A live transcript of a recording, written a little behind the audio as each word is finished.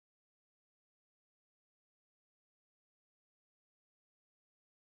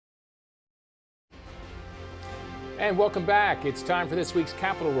And welcome back. It's time for this week's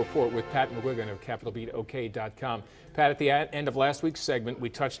Capitol Report with Pat McGuigan of CapitolBeatOK.com. Pat, at the end of last week's segment, we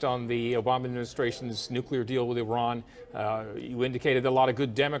touched on the Obama administration's nuclear deal with Iran. You indicated that a lot of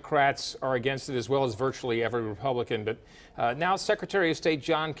good Democrats are against it, as well as virtually every Republican. But now Secretary of State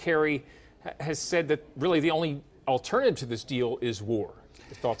John Kerry has said that really the only alternative to this deal is war.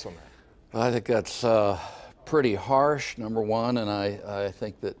 Your thoughts on that? I think that's pretty harsh, number one, and I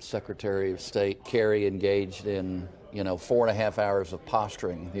think that Secretary of State Kerry engaged in, 4.5 hours of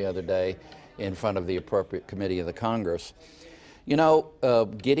posturing the other day in front of the appropriate committee of the Congress.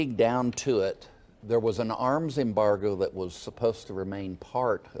 Getting down to it, there was an arms embargo that was supposed to remain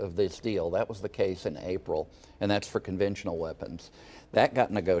part of this deal. That was the case in April, and that's for conventional weapons. That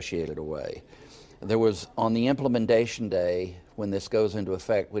got negotiated away. There was, on the implementation day, when this goes into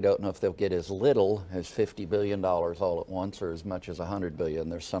effect, we don't know if they'll get as little as $50 billion all at once or as much as $100 billion.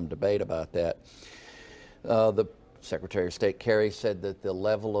 There's some debate about that. The Secretary of State Kerry said that the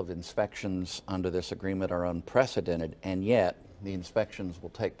level of inspections under this agreement are unprecedented, and yet the inspections will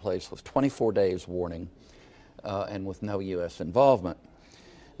take place with 24 days warning and with no U.S. involvement.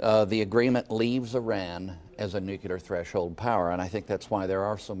 The agreement leaves Iran as a nuclear threshold power, and I think that's why there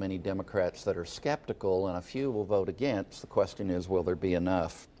are so many Democrats that are skeptical, and a few will vote against. The question is, will there be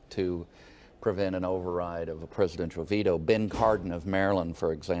enough to prevent an override of a presidential veto? Ben Cardin of Maryland,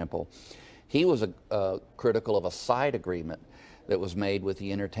 for example, he was critical of a side agreement that was made with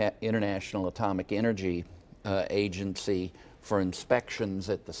the International Atomic Energy Agency for inspections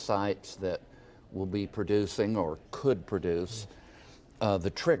at the sites that will be producing or could produce the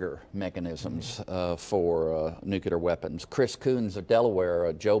trigger mechanisms for nuclear weapons. Coons of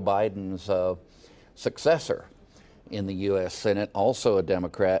Delaware, Joe Biden's successor in the U.S. Senate, also a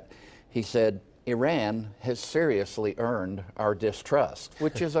Democrat, he said, Iran has seriously earned our distrust,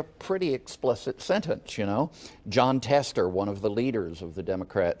 which is a pretty explicit sentence, John Tester, one of the leaders of the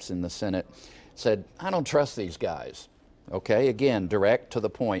Democrats in the Senate, said, I don't trust these guys. Okay, again, direct to the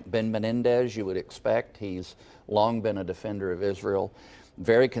point. Ben Menendez, you would expect, he's long been a defender of Israel,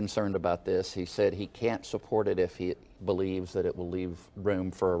 very concerned about this. He said he can't support it if he believes that it will leave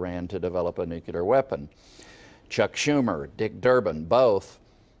room for Iran to develop a nuclear weapon. Chuck Schumer, Dick Durbin, both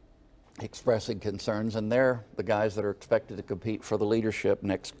expressing concerns, and they're the guys that are expected to compete for the leadership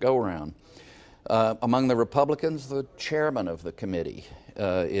next go-round. Among the Republicans, the chairman of the committee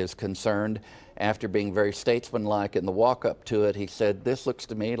is concerned. After being very statesmanlike in the walk-up to it, he said, this looks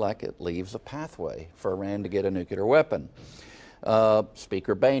to me like it leaves a pathway for Iran to get a nuclear weapon.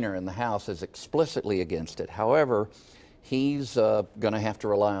 Speaker Boehner in the House is explicitly against it. However, he's going to have to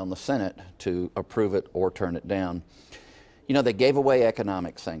rely on the Senate to approve it or turn it down. They gave away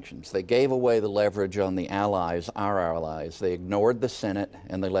economic sanctions. They gave away the leverage on the allies, our allies. They ignored the Senate,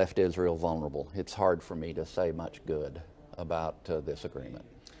 and they left Israel vulnerable. It's hard for me to say much good about this agreement.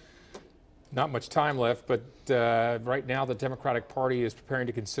 Not much time left, but right now the Democratic Party is preparing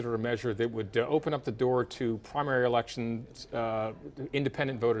to consider a measure that would open up the door to primary elections,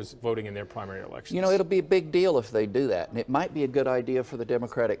 independent voters voting in their primary elections. It'll be a big deal if they do that, and it might be a good idea for the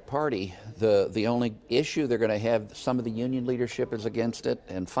Democratic Party. The only issue they're going to have, some of the union leadership is against it,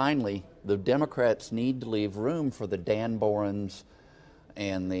 and finally, the Democrats need to leave room for the Dan Borans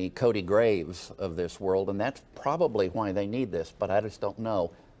and the Cody Graves of this world, and that's probably why they need this, but I just don't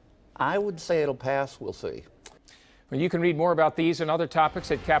know. I would say it'll pass. We'll see. Well, you can read more about these and other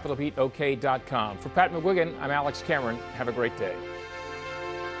topics at CapitolBeatOK.com. For Pat McGuigan, I'm Alex Cameron. Have a great day.